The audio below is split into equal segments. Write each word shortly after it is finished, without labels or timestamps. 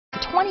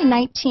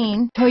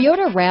2019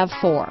 Toyota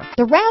RAV4.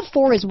 The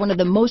RAV4 is one of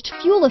the most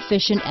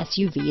fuel-efficient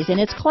SUVs in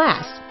its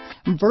class.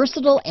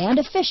 Versatile and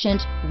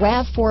efficient,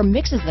 RAV4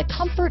 mixes the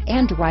comfort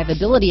and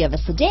drivability of a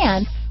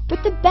sedan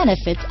with the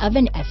benefits of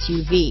an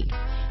SUV.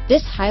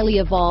 This highly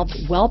evolved,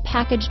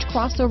 well-packaged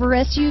crossover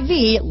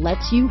SUV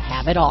lets you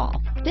have it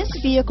all. This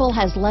vehicle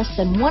has less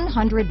than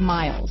 100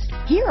 miles.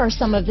 Here are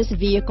some of this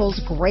vehicle's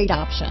great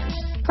options: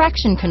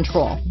 traction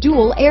control,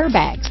 dual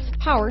airbags,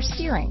 power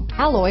steering,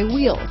 alloy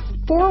wheels,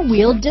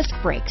 four-wheel disc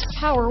brakes,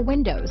 power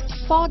windows,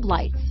 fog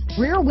lights,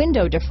 rear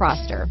window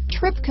defroster,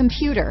 trip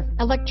computer,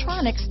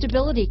 electronic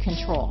stability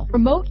control,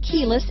 remote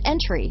keyless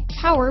entry,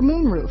 power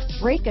moonroof,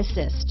 brake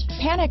assist,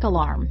 panic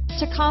alarm,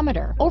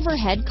 tachometer,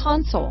 overhead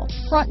console,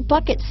 front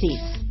bucket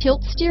seats,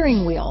 tilt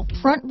steering wheel,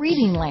 front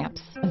reading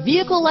lamps. A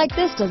vehicle like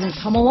this doesn't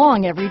come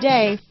along every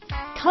day.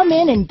 Come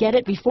in and get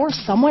it before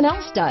someone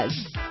else does.